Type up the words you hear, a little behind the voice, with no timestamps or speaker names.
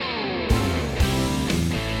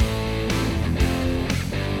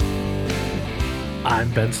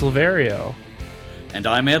I'm Ben Silverio. And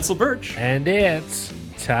I'm Ansel Birch. And it's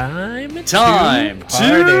time to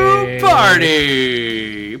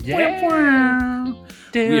party! Yeah.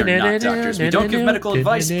 We are not doctors. We don't give medical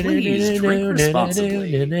advice. Please drink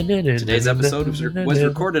responsibly. Today's episode was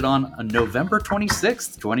recorded on November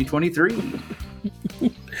 26th, 2023.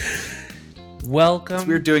 Welcome.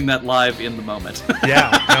 We're doing that live in the moment. Yeah,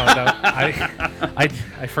 no.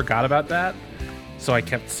 I forgot about that, so I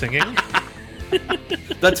kept singing.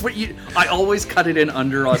 That's what I always cut it in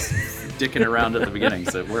under us dicking around at the beginning,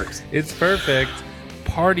 so it works. It's perfect.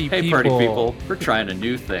 Party people. Hey, party people. We're trying a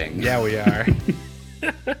new thing. Yeah, we are.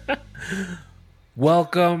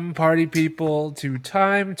 Welcome, party people, to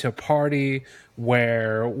Time to Party,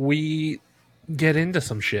 where we get into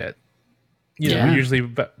some shit. You know, usually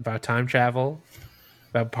about time travel,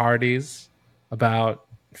 about parties, about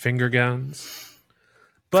finger guns.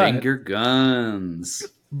 But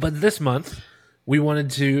this month, we wanted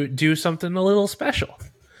to do something a little special.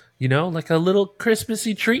 You know, like a little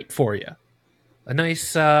Christmassy treat for you. A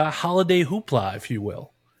nice holiday hoopla, if you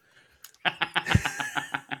will.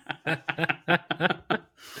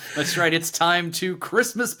 That's right. It's time to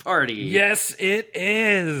Christmas party. Yes, it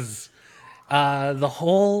is. The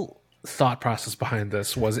whole thought process behind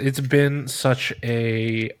this was it's been such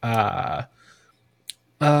a I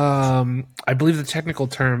believe the technical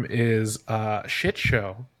term is shit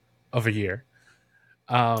show of a year.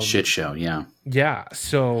 Shit show, yeah. Yeah,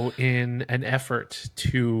 so in an effort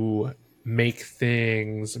to make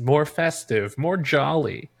things more festive, more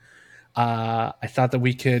jolly, I thought that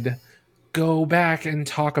we could go back and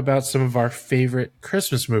talk about some of our favorite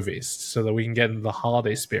Christmas movies so that we can get into the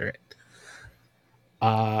holiday spirit.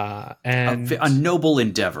 And a noble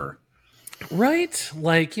endeavor. Right?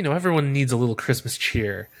 Like, you know, everyone needs a little Christmas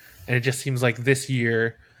cheer. And it just seems like this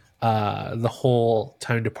year, the whole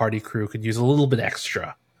Time to Party crew could use a little bit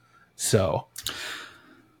extra. So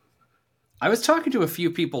I was talking to a few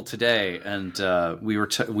people today, and we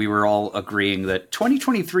were all agreeing that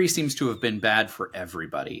 2023 seems to have been bad for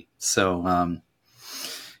everybody. So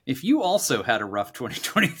if you also had a rough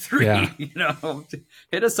 2023, you know,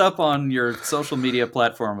 hit us up on your social media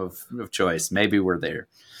platform of choice. Maybe we're there.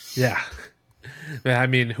 Yeah. I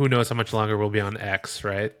mean, who knows how much longer we'll be on X,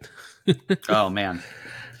 right? Oh, man.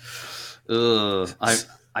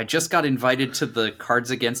 I just got invited to the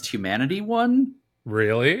Cards Against Humanity one.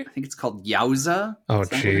 Really? I think it's called Yowza. Oh,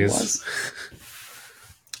 jeez.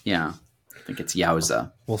 Yeah, I think it's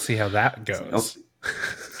Yowza. We'll see how that goes.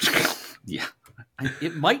 Oh. Yeah.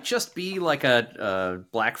 It might just be like a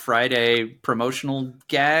Black Friday promotional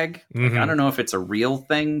gag. Like, I don't know if it's a real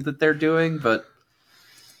thing that they're doing, but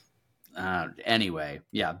anyway,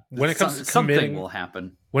 yeah. When it comes to something will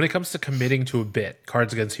happen. When it comes to committing to a bit,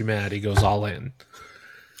 Cards Against Humanity goes all in.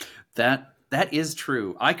 That is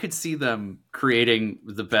true. I could see them creating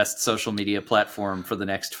the best social media platform for the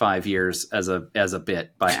next 5 years as a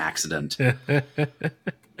bit by accident.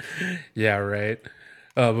 Yeah, right.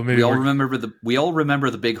 But maybe we all remember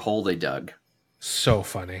the big hole they dug. So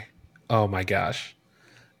funny. Oh my gosh.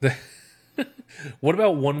 What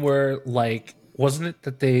about one where, like, wasn't it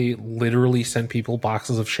that they literally sent people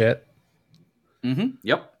boxes of shit? Mm-hmm.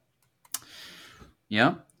 Yep.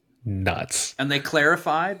 Yeah. Nuts. And they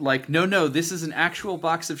clarified, like, no, this is an actual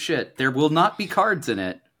box of shit. There will not be cards in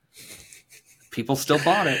it. People still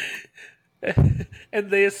bought it. And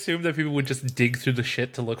they assumed that people would just dig through the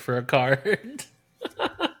shit to look for a card.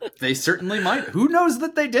 They certainly might. Who knows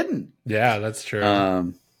that they didn't? Yeah, that's true.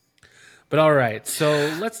 But all right,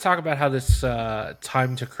 so let's talk about how this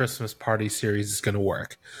Time to Christmas Party series is going to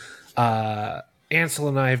work. Ansel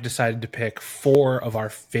and I have decided to pick 4 of our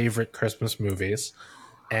favorite Christmas movies,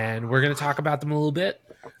 and we're going to talk about them a little bit.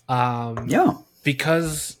 Yeah.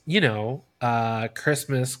 Because, you know,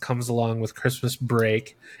 Christmas comes along with Christmas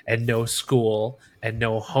break and no school and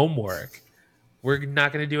no homework. We're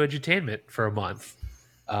not going to do edutainment for a month.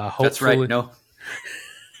 Hopefully... That's right. No.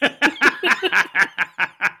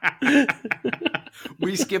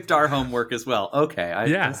 We skipped our homework as well. Okay.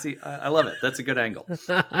 I see. I love it. That's a good angle.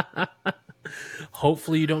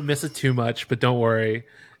 Hopefully you don't miss it too much, but don't worry.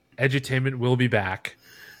 Edutainment will be back.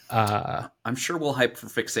 I'm sure we'll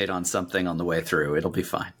hyperfixate on something on the way through. It'll be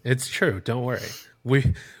fine. It's true. Don't worry.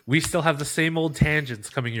 We still have the same old tangents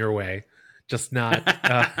coming your way, just not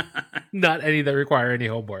not any that require any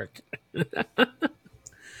homework.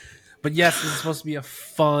 But yes, this is supposed to be a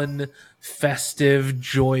fun, festive,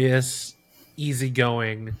 joyous,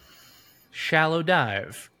 easygoing, shallow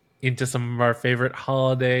dive into some of our favorite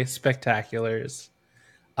holiday spectaculars.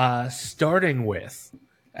 Starting with,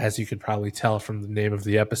 as you could probably tell from the name of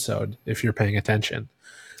the episode, if you're paying attention.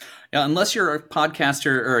 Yeah, unless you're a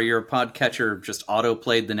podcaster or you're a podcatcher, just auto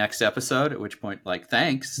played the next episode. At which point, like,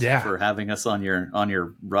 thanks for having us on your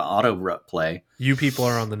auto play. You people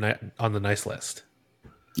are on the nice list.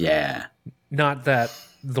 Yeah. Not that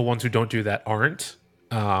the ones who don't do that aren't,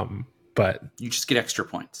 but you just get extra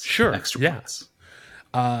points. Sure, extra points.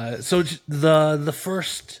 So the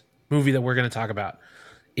first movie that we're going to talk about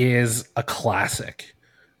is a classic.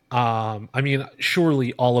 I mean,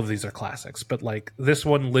 surely all of these are classics, but like this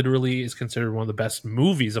one literally is considered one of the best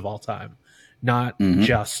movies of all time, not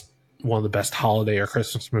just one of the best holiday or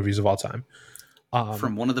Christmas movies of all time.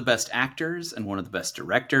 From one of the best actors and one of the best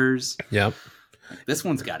directors. Yep. This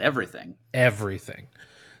one's got everything. Everything.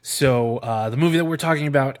 So the movie that we're talking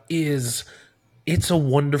about is It's a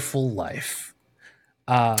Wonderful Life.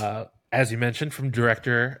 As you mentioned, from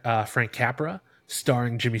director Frank Capra,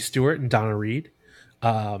 starring Jimmy Stewart and Donna Reed.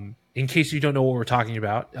 In case you don't know what we're talking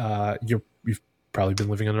about, you've probably been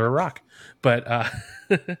living under a rock. But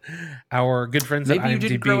our good friends maybe at IMDb... Maybe you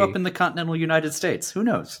didn't grow up in the continental United States. Who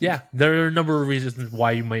knows? Yeah, there are a number of reasons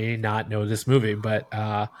why you may not know this movie. But,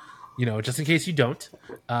 just in case you don't,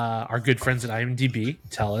 our good friends at IMDb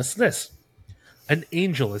tell us this. An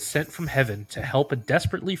angel is sent from heaven to help a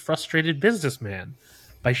desperately frustrated businessman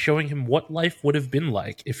by showing him what life would have been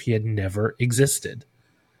like if he had never existed.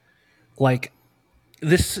 Like...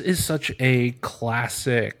 This is such a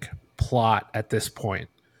classic plot at this point.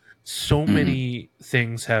 So many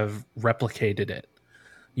things have replicated it.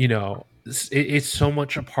 It's so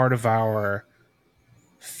much a part of our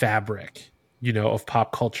fabric, of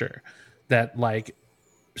pop culture that like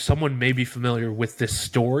someone may be familiar with this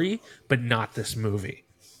story, but not this movie.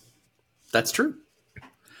 That's true.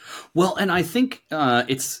 Well, and I think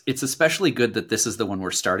it's especially good that this is the one we're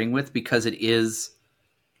starting with because it is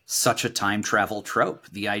such a time travel trope.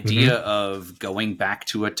 The idea of going back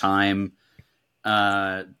to a time,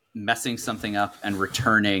 messing something up and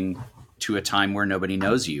returning to a time where nobody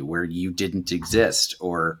knows you, where you didn't exist,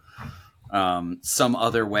 or some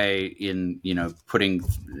other way in, putting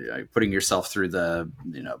yourself through the,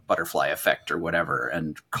 butterfly effect or whatever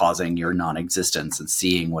and causing your non-existence and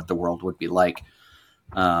seeing what the world would be like.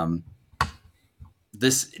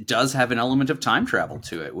 This does have an element of time travel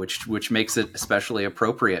to it, which makes it especially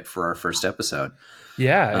appropriate for our first episode.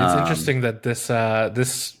 Yeah, it's interesting that this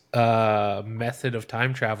method of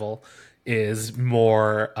time travel is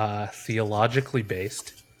more theologically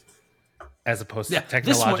based as opposed to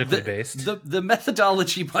technologically based. The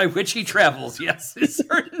methodology by which he travels, yes, is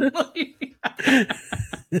certainly.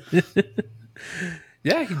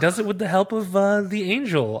 Yeah, he does it with the help of the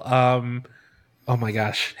angel. Oh my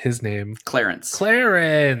gosh, his name. Clarence.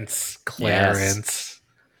 Yes.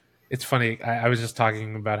 It's funny. I was just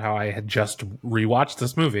talking about how I had just rewatched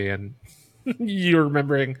this movie, and you're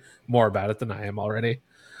remembering more about it than I am already.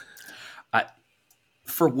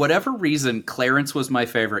 For whatever reason, Clarence was my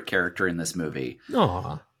favorite character in this movie.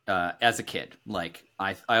 Aww. As a kid. Like,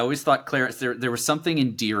 I always thought Clarence... There was something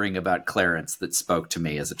endearing about Clarence that spoke to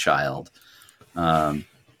me as a child.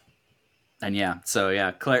 And yeah, so yeah,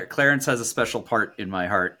 Clarence has a special part in my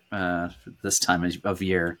heart this time of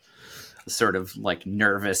year. Sort of like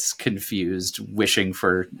nervous, confused, wishing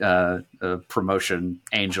for a promotion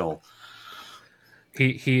angel.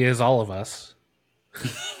 He is all of us.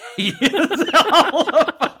 He is all of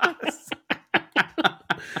us.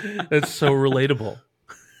 It's so relatable.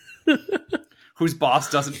 Whose boss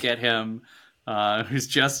doesn't get him, who's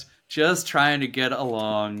just trying to get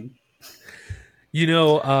along.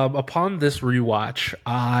 Upon this rewatch,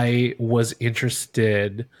 I was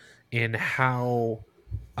interested in how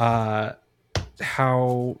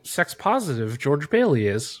sex positive George Bailey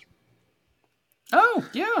is. Oh,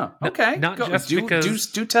 yeah. Okay.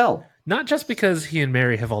 Do tell. Not just because he and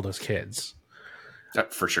Mary have all those kids.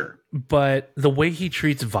 For sure. But the way he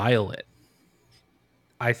treats Violet,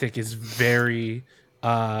 I think, is very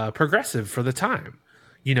progressive for the time.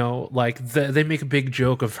 They make a big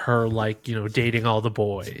joke of her, dating all the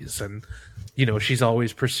boys, and she's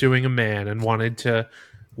always pursuing a man and wanted to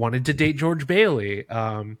date George Bailey,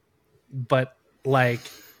 but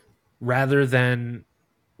rather than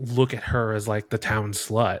look at her as the town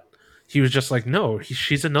slut, he was just like, no,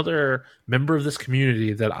 she's another member of this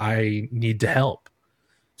community that I need to help.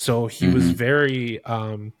 So he was very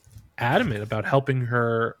adamant about helping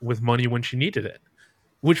her with money when she needed it.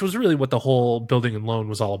 Which was really what the whole building and loan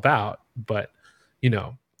was all about. But,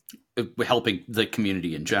 helping the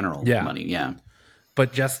community in general with money, yeah.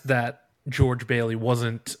 But just that George Bailey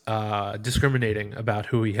wasn't discriminating about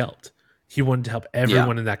who he helped. He wanted to help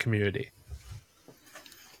everyone in that community.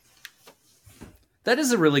 That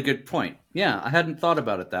is a really good point. Yeah, I hadn't thought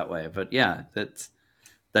about it that way. But yeah,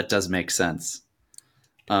 That does make sense.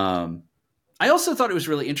 I also thought it was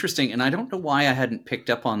really interesting, and I don't know why I hadn't picked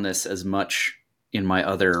up on this as much in my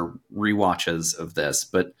other rewatches of this,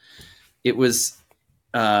 but it was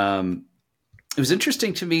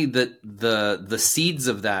interesting to me that the seeds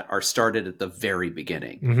of that are started at the very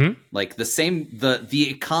beginning. Mm-hmm. Like the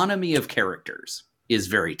economy of characters is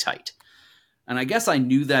very tight. And I guess I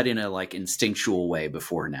knew that in a like instinctual way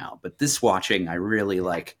before now, but this watching, I really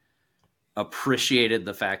like appreciated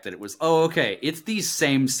the fact that it was, okay, it's these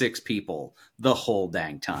same 6 people the whole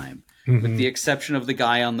dang time, with the exception of the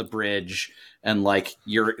guy on the bridge and like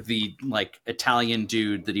the like Italian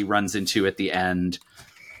dude that he runs into at the end.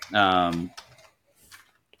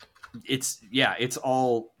 It's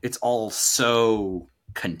all so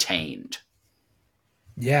contained.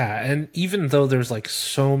 Yeah, and even though there's like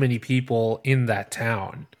so many people in that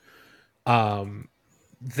town,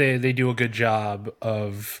 they do a good job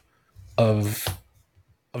of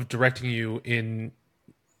directing you in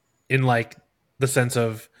like the sense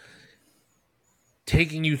of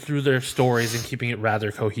taking you through their stories and keeping it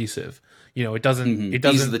rather cohesive. You know, it doesn't.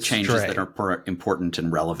 These are the changes that are important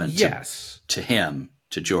and relevant. Yes, to him,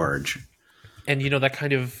 to George, and you know that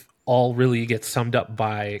kind of all really gets summed up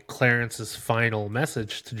by Clarence's final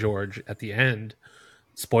message to George at the end.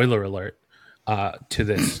 Spoiler alert to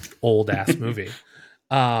this old ass movie.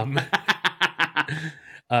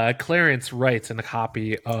 Clarence writes in a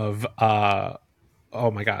copy of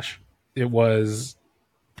oh my gosh, it was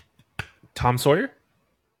Tom Sawyer,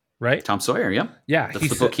 right? Tom Sawyer, yeah. That's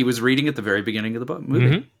the book he was reading at the very beginning of the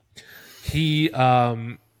movie.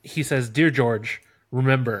 Mm-hmm. He says, "Dear George,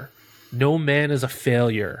 remember, no man is a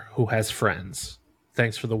failure who has friends.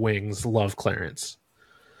 Thanks for the wings. Love, Clarence."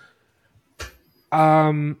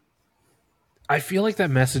 I feel like that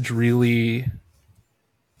message really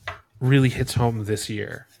hits home this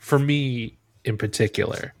year for me in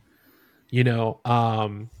particular. You know, I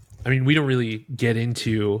mean, we don't really get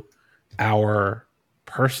into our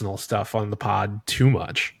personal stuff on the pod too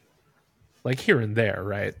much, like here and there,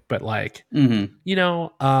 right? But like, you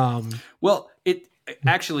know, well, it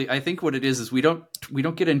actually, I think what it is we don't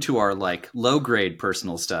get into our like low grade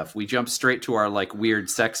personal stuff. We jump straight to our like weird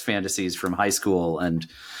sex fantasies from high school and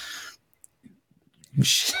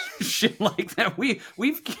shit like that. We've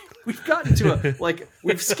gotten to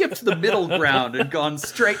we've skipped the middle ground and gone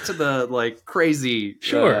straight to the like crazy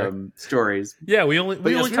stories. Yeah, we only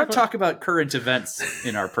don't talk about current events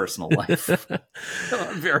in our personal life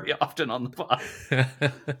very often on the pod.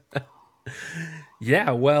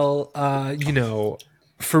 Yeah, well, you know,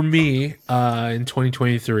 for me, in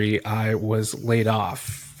 2023, I was laid off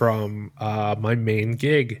from my main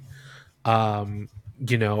gig,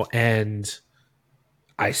 you know, and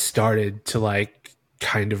I started to like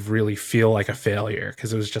kind of really feel like a failure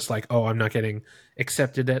because it was just like, oh, I'm not getting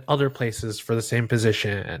accepted at other places for the same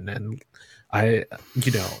position. And I,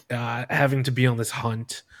 you know, having to be on this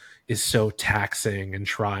hunt is so taxing and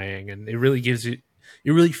trying. And it really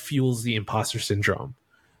fuels the imposter syndrome.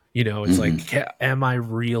 You know, it's like, am I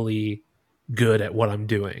really good at what I'm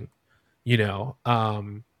doing? You know,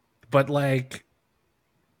 but like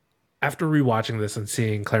after rewatching this and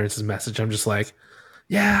seeing Clarence's message, I'm just like,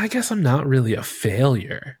 yeah, I guess I'm not really a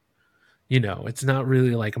failure. You know, it's not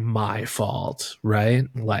really like my fault, right?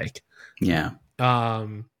 Like, yeah.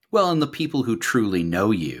 Well, and the people who truly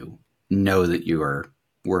know you know that you are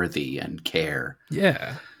worthy and care.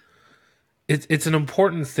 Yeah. It's an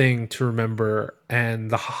important thing to remember,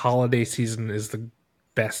 and the holiday season is the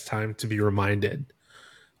best time to be reminded.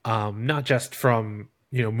 Not just from,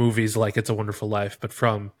 you know, movies like It's a Wonderful Life, but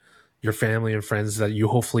from your family and friends that you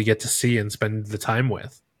hopefully get to see and spend the time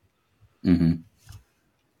with.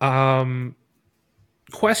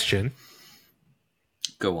 Question.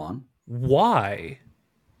 Go on. Why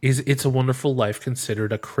is It's a Wonderful Life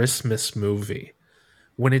considered a Christmas movie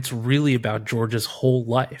when it's really about George's whole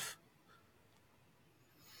life?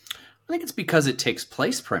 I think it's because it takes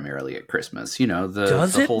place primarily at Christmas. You know,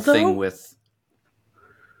 the whole though? thing with...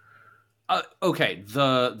 okay,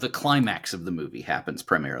 the climax of the movie happens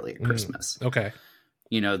primarily at Christmas. Okay.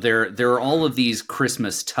 You know, there are all of these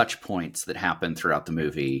Christmas touch points that happen throughout the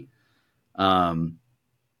movie. And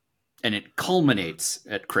it culminates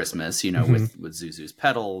at Christmas, you know, with Zuzu's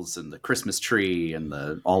petals and the Christmas tree and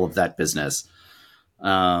all of that business.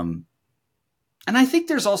 And I think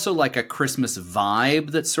there's also like a Christmas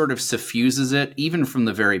vibe that sort of suffuses it, even from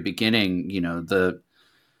the very beginning. You know,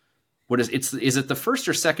 is it the first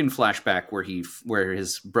or second flashback where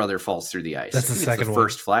his brother falls through the ice? That's the second one.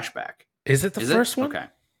 First flashback. Is it the first one? Okay.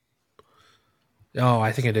 Oh,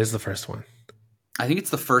 I think it is the first one. I think it's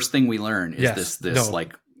the first thing we learn is this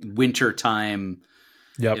like winter time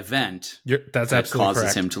event That's that absolutely causes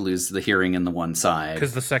correct. him to lose the hearing in the one side.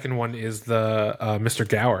 Because the second one is the Mr.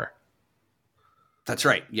 Gower. That's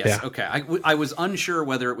right. Yes. Yeah. Okay. I was unsure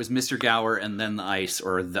whether it was Mr. Gower and then the ice,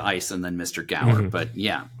 or the ice and then Mr. Gower. But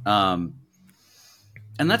yeah.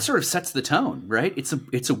 And that sort of sets the tone, right?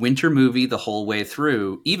 It's a winter movie the whole way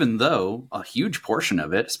through, even though a huge portion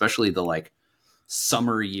of it, especially the like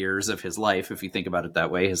summer years of his life, if you think about it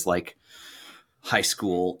that way, his like high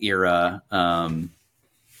school era,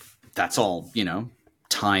 that's all,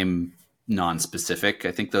 time non-specific.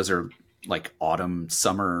 I think those are like autumn,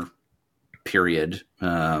 summer period.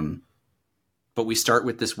 But we start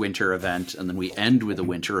with this winter event and then we end with a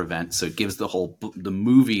winter event. So it gives the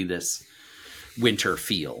movie this winter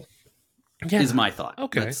feel, is my thought.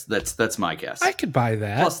 Okay. That's my guess. I could buy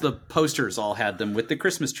that. Plus the posters all had them with the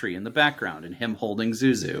Christmas tree in the background and him holding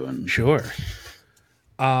Zuzu. And sure.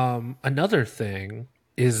 Another thing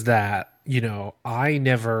is that, I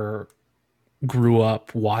never grew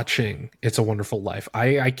up watching It's a Wonderful Life.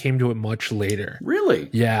 I came to it much later. Really?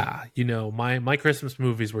 Yeah. My Christmas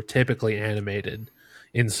movies were typically animated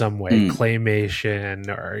in some way, claymation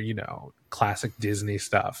or, classic Disney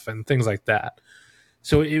stuff and things like that.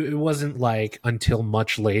 So it wasn't like until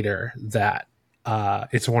much later that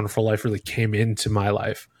It's a Wonderful Life really came into my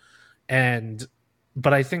life.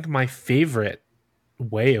 But I think my favorite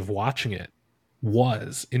way of watching it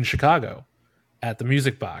was in Chicago at the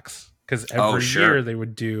Music Box. Because every year they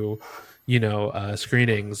would do,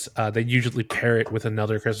 screenings. They usually pair it with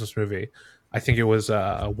another Christmas movie. I think it was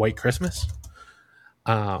White Christmas.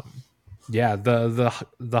 The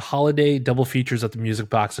holiday double features at the Music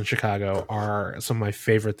Box in Chicago are some of my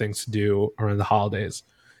favorite things to do around the holidays.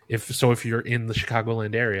 If you're in the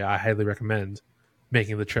Chicagoland area, I highly recommend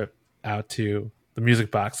making the trip out to the Music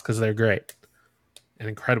Box because they're great. An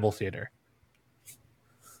incredible theater.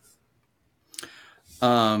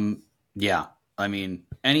 Yeah, I mean,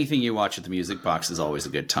 anything you watch at the Music Box is always a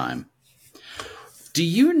good time. Do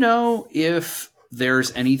you know if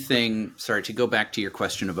there's anything, sorry, to go back to your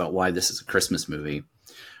question about why this is a Christmas movie,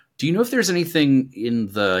 do you know if there's anything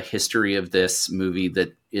in the history of this movie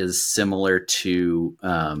that is similar to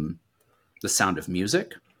The Sound of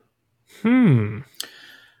Music? Because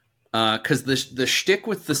the shtick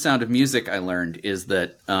with The Sound of Music, I learned, is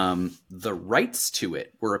that the rights to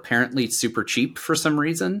it were apparently super cheap for some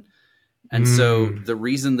reason. And so the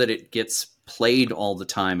reason that it gets played all the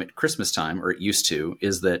time at Christmas time, or it used to,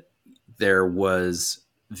 is that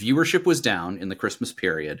viewership was down in the Christmas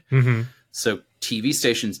period. Mm-hmm. So TV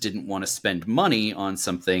stations didn't want to spend money on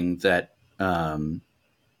something that no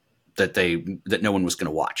one was going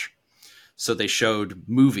to watch. So they showed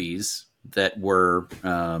movies that were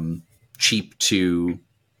cheap to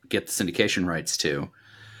get the syndication rights to.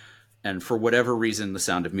 And for whatever reason, The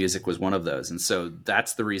Sound of Music was one of those. And so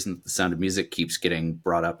that's the reason that The Sound of Music keeps getting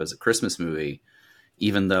brought up as a Christmas movie,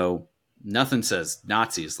 even though nothing says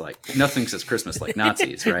Christmas like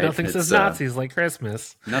Nazis, right? Nothing says Nazis like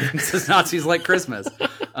Christmas. Nothing says Nazis like Christmas.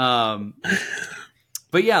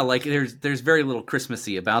 But yeah, like there's very little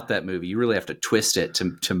Christmassy about that movie. You really have to twist it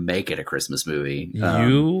to make it a Christmas movie.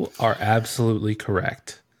 You are absolutely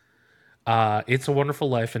correct. It's a Wonderful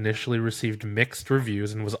Life initially received mixed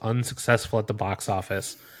reviews and was unsuccessful at the box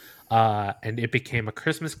office. And it became a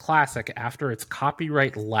Christmas classic after its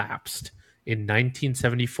copyright lapsed in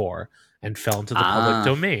 1974 and fell into the public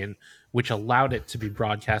domain, which allowed it to be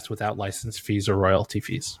broadcast without license fees or royalty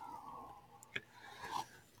fees.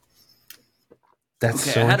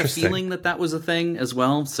 That's so I had interesting. A feeling that was a thing as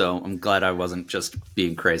well, so I'm glad I wasn't just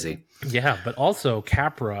being crazy. Yeah, but also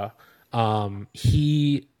Capra,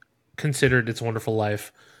 he considered It's a Wonderful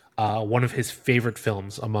Life one of his favorite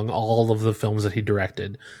films among all of the films that he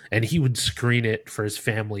directed, and he would screen it for his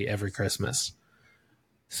family every Christmas.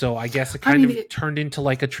 So I guess it turned into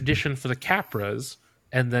like a tradition for the Capras,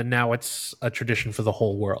 and then now it's a tradition for the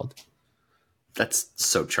whole world. That's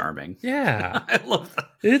so charming. Yeah. I love that.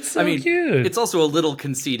 It's so cute. It's also a little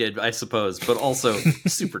conceited, I suppose, but also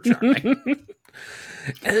super charming.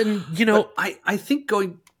 And, but I think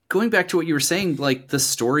going back to what you were saying, like the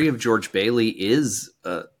story of George Bailey is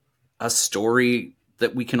a story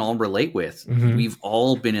that we can all relate with. Mm-hmm. We've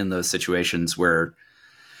all been in those situations where,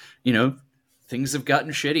 things have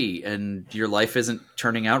gotten shitty and your life isn't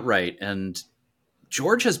turning out right. And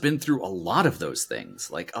George has been through a lot of those things.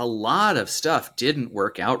 Like a lot of stuff didn't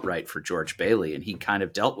work out right for George Bailey, and he kind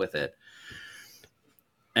of dealt with it.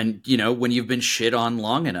 And, when you've been shit on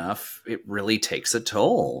long enough, it really takes a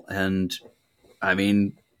toll. And I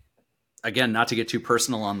mean, again, not to get too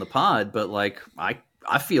personal on the pod, but like, I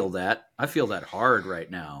feel that hard right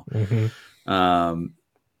now. Mm-hmm.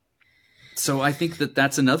 So I think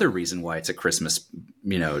that's another reason why it's a Christmas,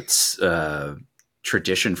 it's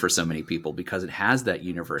tradition for so many people, because it has that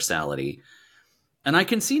universality. And I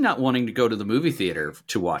can see not wanting to go to the movie theater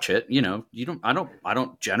to watch it. I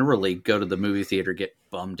don't generally go to the movie theater, get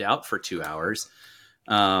bummed out for 2 hours.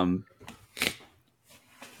 But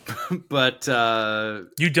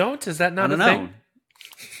you don't? Is that not a thing?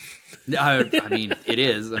 I mean, it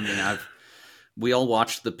is. I mean, we all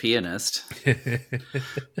watched The Pianist.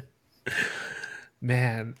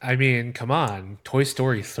 Man, I mean, come on. Toy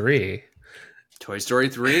Story 3. Toy Story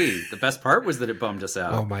 3. The best part was that it bummed us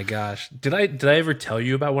out. Oh my gosh. Did I ever tell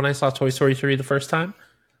you about when I saw Toy Story 3 the first time?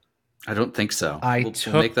 I don't think so. We'll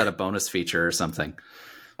make that a bonus feature or something.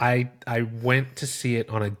 I went to see it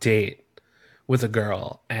on a date with a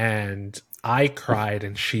girl, and I cried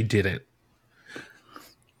and she didn't.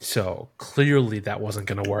 So clearly that wasn't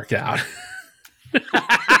going to work out.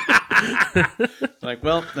 Like,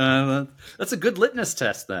 well, that's a good litmus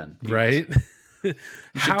test then. Right?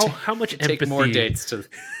 How much empathy? Take more dates to.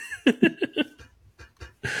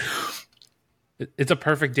 It's a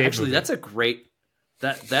perfect date. Actually, movie. that's a great.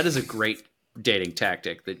 That is a great dating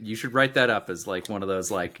tactic. That you should write that up as like one of those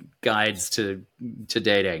like guides to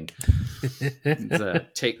dating.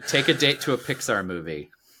 Take a date to a Pixar movie.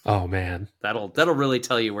 Oh man, that'll really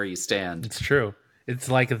tell you where you stand. It's true. It's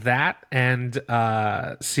like that, and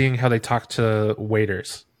seeing how they talk to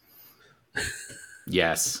waiters.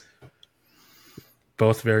 Yes.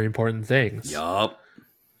 Both very important things. Yup.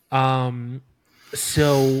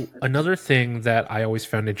 So another thing that I always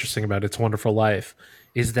found interesting about It's a Wonderful Life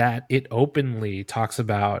is that it openly talks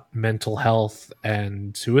about mental health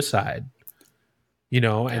and suicide.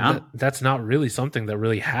 And that's not really something that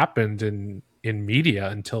really happened in media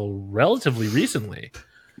until relatively recently.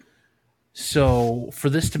 So for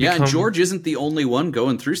this to become... and George isn't the only one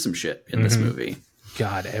going through some shit in this movie.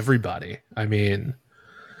 God, everybody. I mean...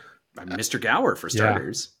 Mr. Gower, for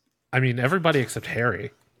starters. Yeah. I mean, everybody except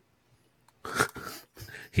Harry.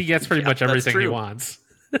 He gets pretty much everything he wants.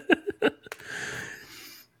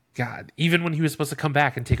 God, even when he was supposed to come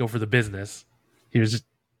back and take over the business, he was just...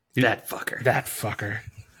 That fucker. That fucker.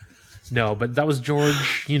 No, but that was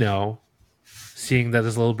George, seeing that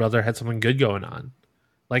his little brother had something good going on.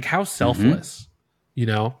 Like, how selfless,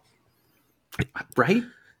 Right?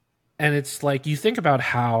 And it's like, you think about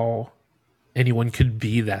how anyone could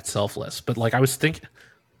be that selfless. But, like, I was thinking...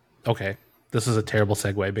 Okay, this is a terrible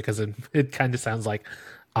segue because it kind of sounds like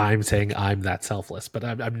I'm saying I'm that selfless, but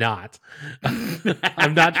I'm not.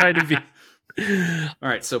 I'm not trying to be... All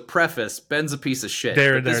right, so preface, Ben's a piece of shit.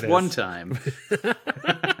 There this it one is. time.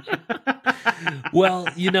 Well,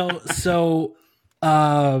 so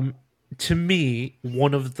to me,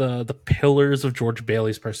 one of the pillars of George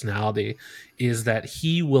Bailey's personality is that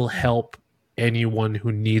he will help anyone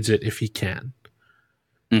who needs it if he can.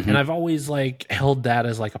 Mm-hmm. And I've always held that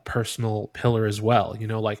as a personal pillar as well,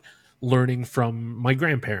 like learning from my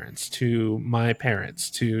grandparents to my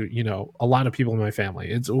parents to, a lot of people in my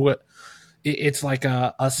family. It's like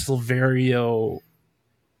a Silverio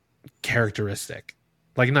characteristic,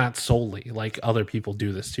 not solely, other people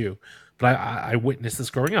do this too. But I witnessed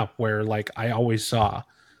this growing up where I always saw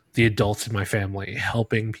the adults in my family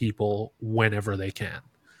helping people whenever they can.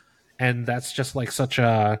 And that's just such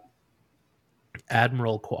a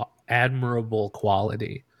admirable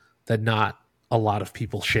quality that not a lot of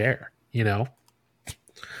people share,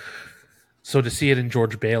 So to see it in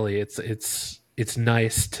George Bailey, it's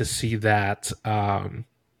nice to see that,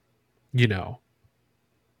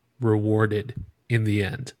 rewarded in the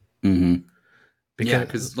end. Mm-hmm.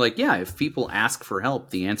 Because if people ask for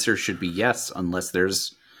help, the answer should be yes, unless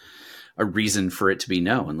there's a reason for it to be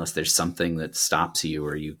no, unless there's something that stops you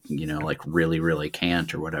or you really, really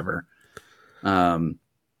can't or whatever. And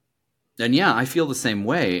I feel the same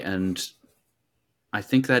way. And I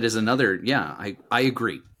think that is another, I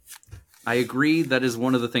agree. I agree. That is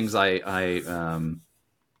one of the things I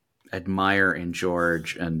admire in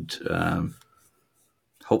George and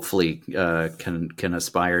hopefully can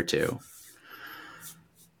aspire to.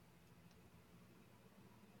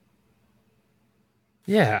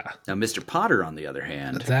 Yeah. Now, Mr. Potter, on the other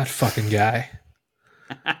hand, that fucking guy.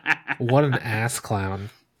 What an ass clown.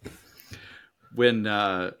 When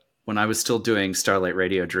I was still doing Starlight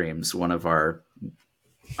Radio Dreams,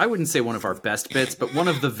 I wouldn't say one of our best bits, but one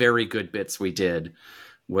of the very good bits we did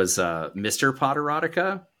was Mr.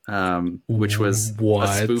 Potterotica, which was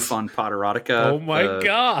a spoof on Potterotica. Oh my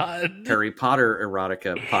God. Harry Potter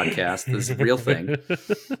erotica podcast, this real thing.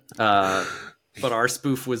 but our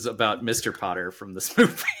spoof was about Mr. Potter from this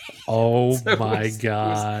movie. Oh So my it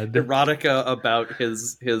god. was erotica about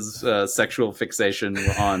his sexual fixation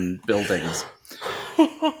on buildings.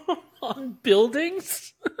 On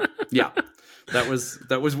buildings? Yeah. That was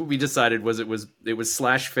what we decided was it was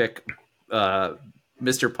slash fic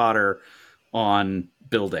Mr. Potter on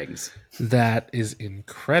buildings. That is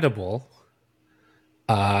incredible.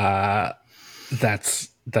 That's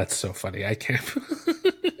so funny. I can't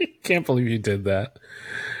can't believe you did that.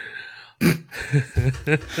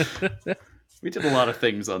 We did a lot of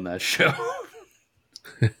things on that show.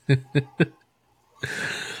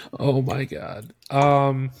 Oh my god.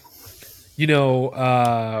 So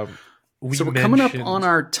we're coming up on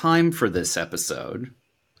our time for this episode.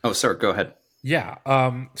 Oh, sorry, go ahead. Yeah.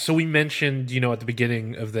 So we mentioned, at the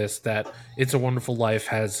beginning of this that It's a Wonderful Life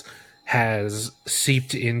has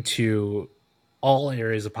seeped into all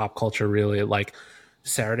areas of pop culture, really. Like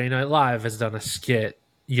Saturday Night Live has done a skit,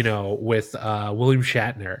 with William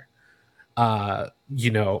Shatner.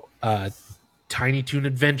 Tiny Toon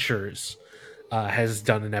Adventures has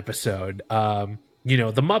done an episode. The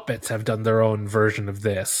Muppets have done their own version of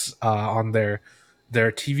this on their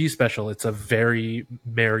TV special. It's a very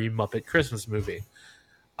merry Muppet Christmas movie.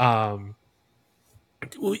 It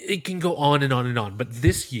can go on and on and on, but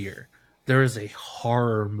this year there is a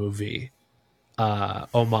horror movie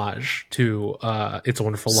homage to It's a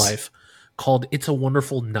Wonderful Life called It's a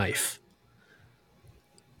Wonderful Knife.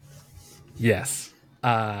 Yes.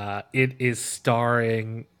 It is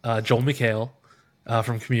starring Joel McHale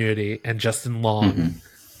from Community and Justin Long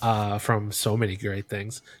from so many great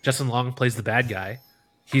things. Justin Long plays the bad guy.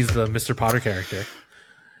 He's the Mr. Potter character.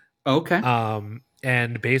 Okay.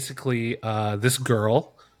 And basically, this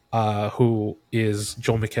girl, who is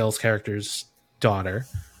Joel McHale's character's daughter,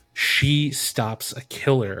 she stops a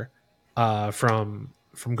killer from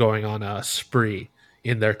going on a spree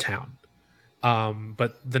in their town.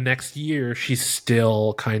 But the next year, she's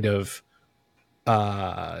still kind of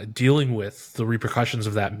dealing with the repercussions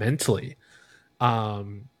of that mentally,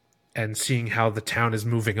 and seeing how the town is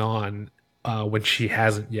moving on when she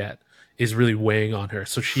hasn't yet is really weighing on her.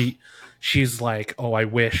 So she's like, "Oh, I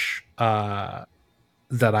wish that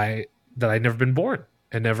I'd never been born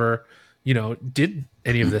and never, did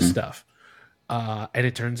any of this stuff." And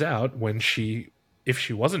it turns out if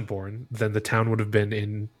she wasn't born, then the town would have been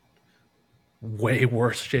in way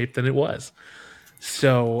worse shape than it was.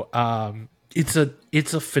 So it's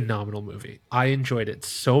a phenomenal movie. I enjoyed it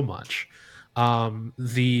so much.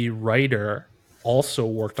 The writer also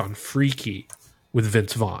worked on Freaky with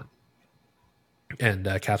Vince Vaughn and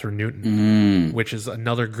Catherine Newton, which is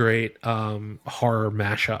another great horror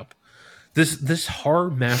mashup. This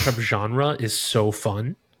horror mashup genre is so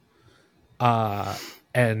fun.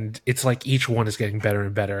 And it's like each one is getting better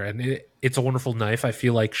and better. And It's a Wonderful Knife, I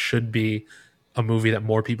feel like, should be a movie that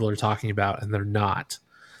more people are talking about, and they're not.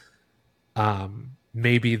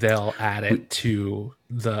 Maybe they'll add it to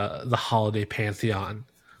the holiday pantheon,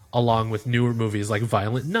 along with newer movies like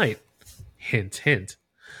Violent Night. Hint, hint.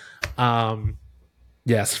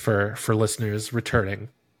 Yes, for listeners returning,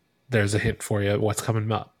 there's a hint for you what's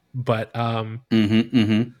coming up. But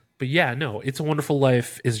but yeah, no, It's a Wonderful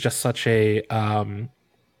Life is just such a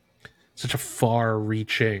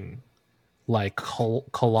far-reaching, like,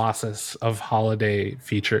 colossus of holiday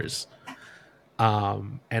features.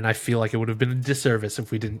 And I feel like it would have been a disservice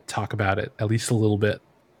if we didn't talk about it at least a little bit.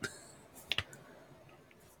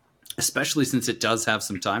 Especially since it does have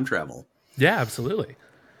some time travel. Yeah, absolutely.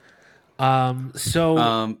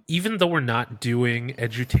 So even though we're not doing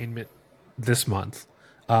edutainment this month,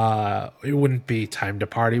 it wouldn't be time to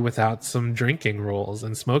party without some drinking rules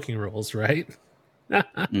and smoking rules, right?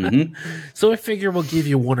 So I figure we'll give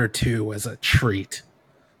you one or two as a treat,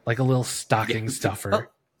 like a little stocking stuffer.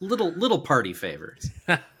 Little party favors.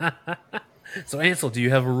 So Ansel, do you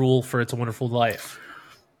have a rule for It's a Wonderful Life?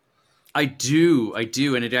 I do,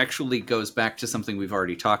 and it actually goes back to something we've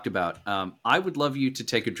already talked about. I would love you to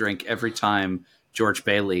take a drink every time George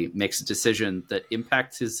Bailey makes a decision that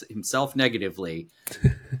impacts himself negatively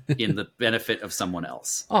in the benefit of someone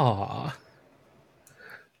else. Aww.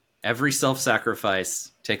 Every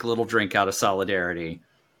self-sacrifice, take a little drink out of solidarity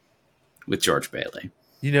with George Bailey.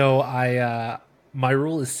 My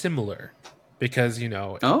rule is similar because,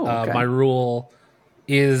 okay. my rule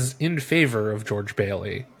is in favor of George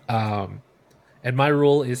Bailey. And my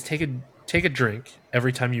rule is take a drink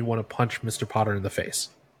every time you want to punch Mr. Potter in the face.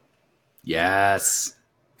 Yes.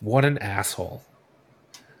 What an asshole.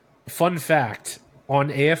 Fun fact, on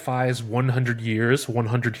AFI's 100 Years,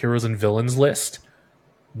 100 Heroes and Villains list,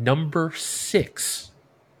 number 6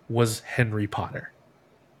 was Henry Potter.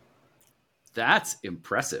 That's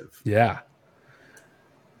impressive. Yeah.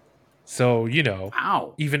 So,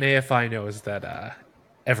 Wow. even AFI knows that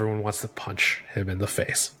everyone wants to punch him in the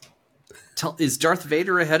face. Is Darth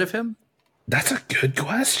Vader ahead of him? That's a good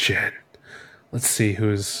question. Let's see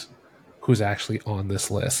who's actually on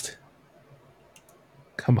this list.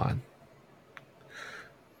 Come on.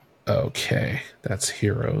 Okay, that's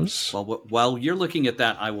heroes. Well, while you're looking at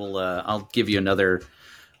that, I'll give you another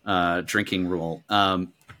drinking rule.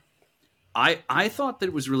 I thought that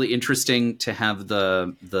it was really interesting to have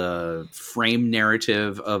the frame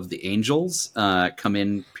narrative of the angels come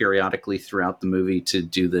in periodically throughout the movie to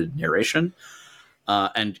do the narration.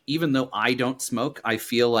 And even though I don't smoke, I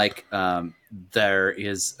feel like there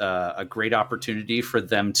is a great opportunity for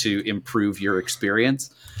them to improve your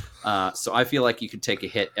experience. So I feel like you could take a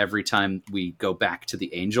hit every time we go back to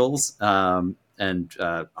the angels. And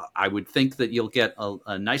I would think that you'll get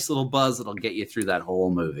a nice little buzz that'll get you through that whole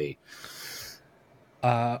movie.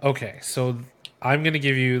 Okay, so I'm going to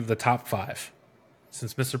give you the top 5.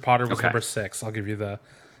 Since Mr. Potter was number 6, I'll give you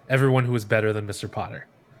everyone who was better than Mr. Potter.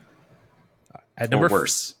 At number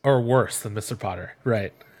worse. Or worse than Mr. Potter,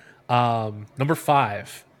 right. Number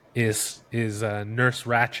 5 is Nurse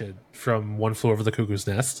Ratched from One Flew Over the Cuckoo's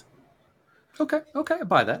Nest. Okay, I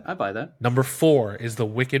buy that. Number 4 is the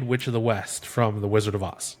Wicked Witch of the West from The Wizard of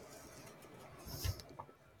Oz.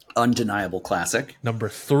 Undeniable classic. Number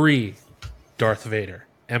 3, Darth Vader,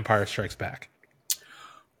 Empire Strikes Back.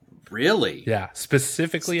 Really? Yeah,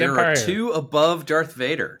 specifically there Empire. There are 2 above Darth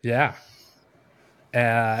Vader. Yeah.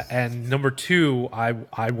 And number 2,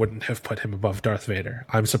 I wouldn't have put him above Darth Vader.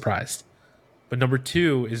 I'm surprised. But number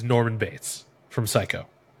 2 is Norman Bates from Psycho.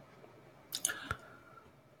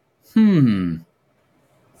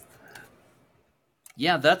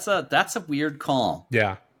 Yeah, that's a weird call.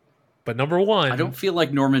 Yeah. But number 1, I don't feel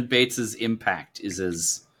like Norman Bates's impact is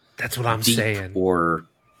as that's what I'm saying, or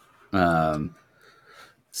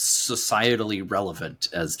societally relevant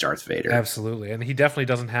as Darth Vader. Absolutely. And he definitely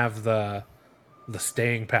doesn't have the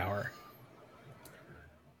staying power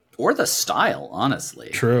or the style, honestly.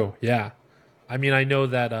 True. Yeah. I mean, I know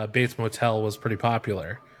that Bates Motel was pretty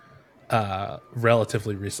popular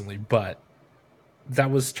relatively recently, but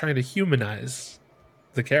that was trying to humanize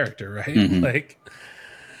the character, right? Mm-hmm. Like,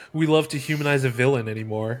 we love to humanize a villain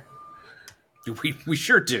anymore. We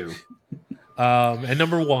sure do. And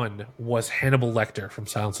number 1 was Hannibal Lecter from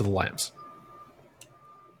Silence of the Lambs.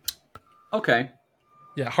 Okay.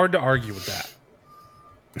 Yeah, hard to argue with that.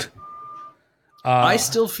 I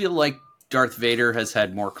still feel like Darth Vader has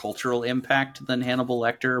had more cultural impact than Hannibal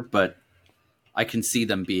Lecter, but I can see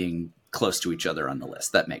them being close to each other on the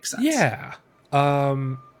list. That makes sense. Yeah.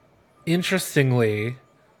 Interestingly,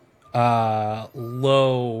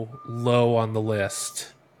 low on the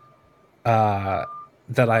list that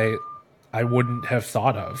I wouldn't have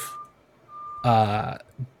thought of.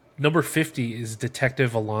 Number 50 is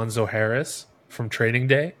Detective Alonzo Harris from Training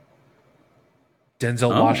Day. Denzel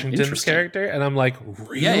Washington's character. And I'm like,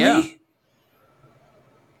 really? Yeah.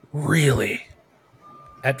 Really?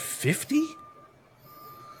 At 50?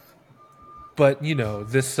 But,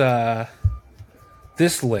 this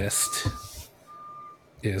list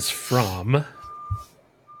is from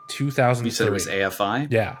 2003. You said it was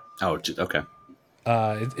AFI? Yeah. Oh, okay.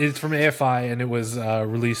 It's from AFI, and it was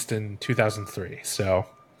released in 2003. So,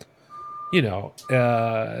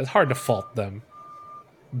 it's hard to fault them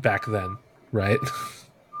back then, right?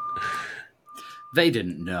 They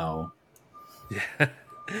didn't know. Yeah.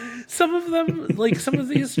 Some of them, some of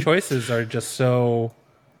these choices are just so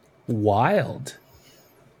wild.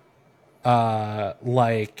 I'm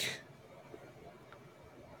trying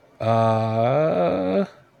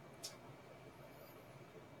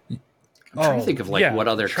to think of what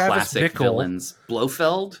other Travis classic Bickle. villains.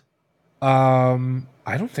 Blofeld? I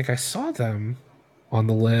don't think I saw them on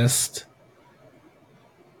the list.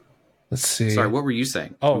 Let's see. Sorry, what were you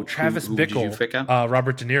saying? Travis Bickle. Did you pick up?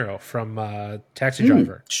 Robert De Niro from Taxi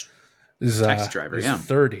Driver. Taxi Driver, is yeah.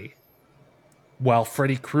 30. While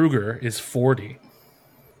Freddy Krueger is 40.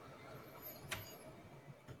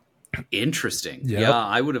 Interesting. Yep. Yeah,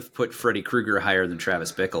 I would have put Freddy Krueger higher than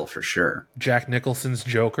Travis Bickle for sure. Jack Nicholson's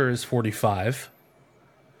Joker is 45.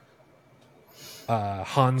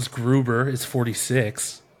 Hans Gruber is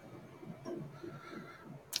 46.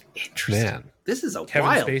 Interesting. Man. This is a Kevin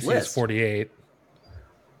wild Spacey list. is 48.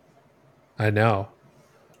 I know.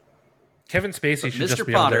 Kevin Spacey should just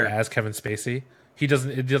be on there as Kevin Spacey. It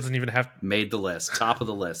doesn't even have... Made the list. Top of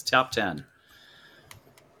the list. Top 10.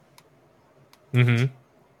 Mm-hmm.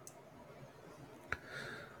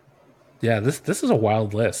 Yeah, this is a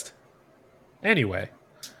wild list. Anyway.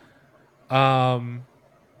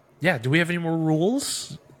 Yeah, do we have any more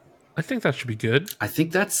rules? I think that should be good. I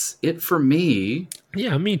think that's it for me.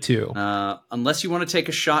 Yeah, me too. Unless you want to take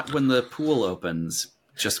a shot when the pool opens,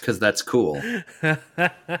 just because that's cool.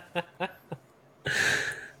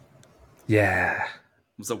 Yeah.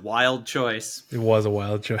 It was a wild choice. It was a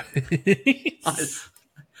wild choice.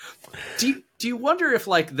 Do you wonder if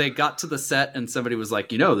like they got to the set and somebody was like,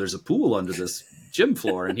 there's a pool under this gym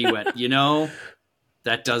floor, and he went,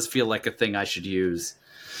 that does feel like a thing I should use.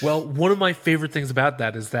 Well, one of my favorite things about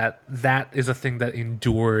that is that is a thing that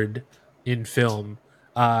endured in film,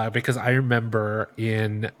 because I remember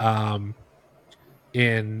in oh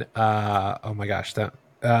my gosh, that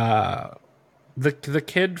the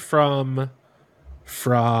kid from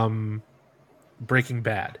Breaking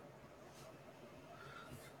Bad.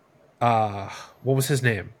 What was his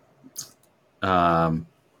name?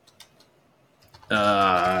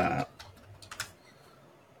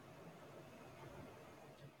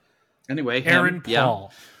 Anyway, Aaron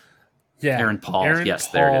Paul. Yeah, Aaron Paul. Yes,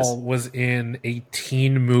 Paul there it is. Was in a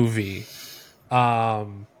teen movie. I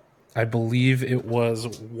believe it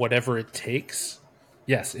was Whatever It Takes.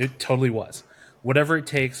 Yes, it totally was. Whatever It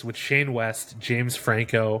Takes with Shane West, James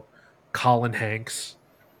Franco, Colin Hanks.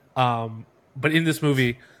 But in this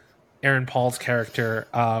movie, Aaron Paul's character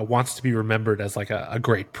wants to be remembered as like a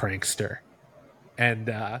great prankster,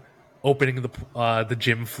 and opening the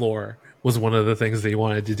gym floor was one of the things they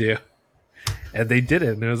wanted to do, and they did it,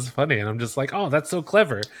 and it was funny. And I'm just like, oh, that's so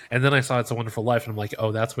clever. And then I saw It's a Wonderful Life, and I'm like,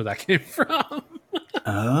 oh, that's where that came from.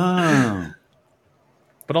 Oh,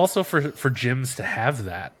 but also for gyms to have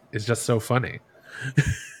that is just so funny,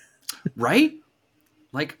 right?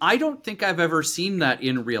 Like, I don't think I've ever seen that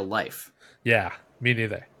in real life. Yeah, me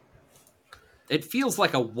neither. It feels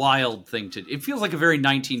like a wild thing to. It feels like a very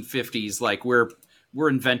 1950s. Like we're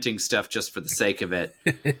inventing stuff just for the sake of it.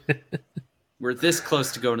 We're this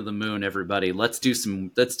close to going to the moon, everybody. Let's do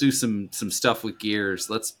some stuff with gears.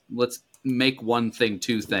 Let's make one thing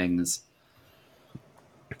two things.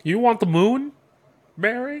 You want the moon,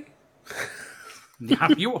 Barry? Yeah,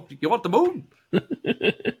 you want the moon?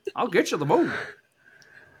 I'll get you the moon.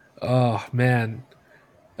 Oh man.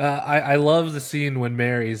 I love the scene when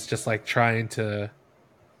Mary's just like trying to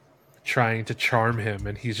charm him,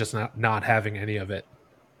 and he's just not having any of it.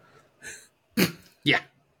 Yeah,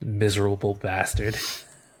 miserable bastard.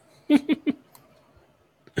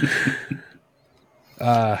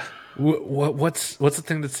 What's the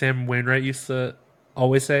thing that Sam Wainwright used to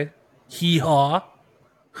always say? Hee haw.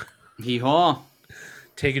 Hee haw.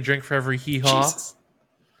 Take a drink for every hee haw. Jesus.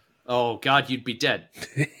 Oh God, you'd be dead.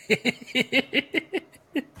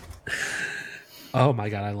 Oh my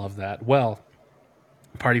God, I love that. Well,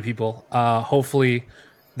 party people, hopefully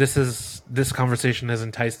this conversation has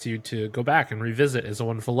enticed you to go back and revisit It's a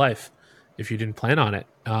Wonderful Life if you didn't plan on it.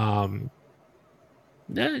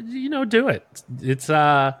 Do it.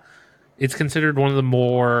 It's considered one of the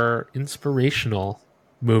more inspirational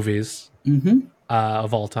movies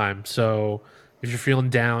of all time. So if you're feeling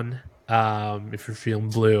down, if you're feeling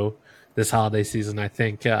blue this holiday season, I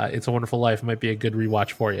think It's a Wonderful Life might be a good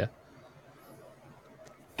rewatch for you.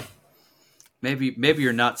 Maybe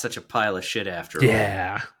you're not such a pile of shit after all.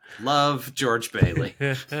 Yeah. Love, George Bailey.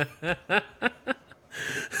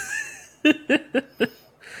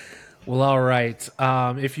 Well, all right.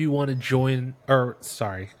 If you want to join,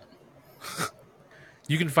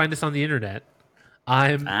 you can find us on the internet.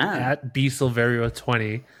 I'm at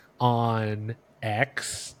bsilverio20 on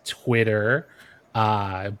X, Twitter,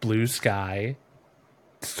 Blue Sky,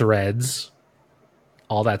 Threads,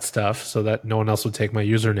 all that stuff, so that no one else would take my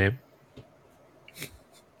username.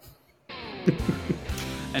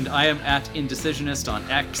 And I am at Indecisionist on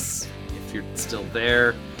X, if you're still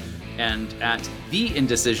there, and at The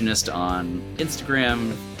Indecisionist on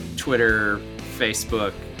Instagram, Twitter,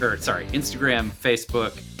 Facebook, Instagram,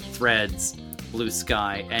 Facebook, Threads, Blue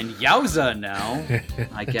Sky, and Yowza now,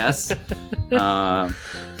 I guess.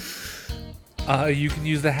 You can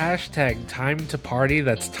use the hashtag Time to Party.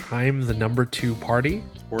 That's time the number 2 party.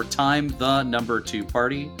 Or time the number 2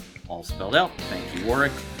 party, all spelled out. Thank you,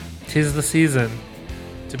 Warwick. 'Tis the season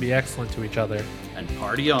to be excellent to each other. And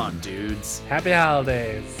party on, dudes. Happy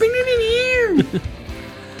holidays. I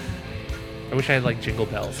wish I had like jingle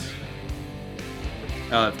bells.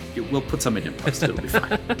 We'll put some in post. It'll be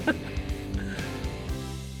fine.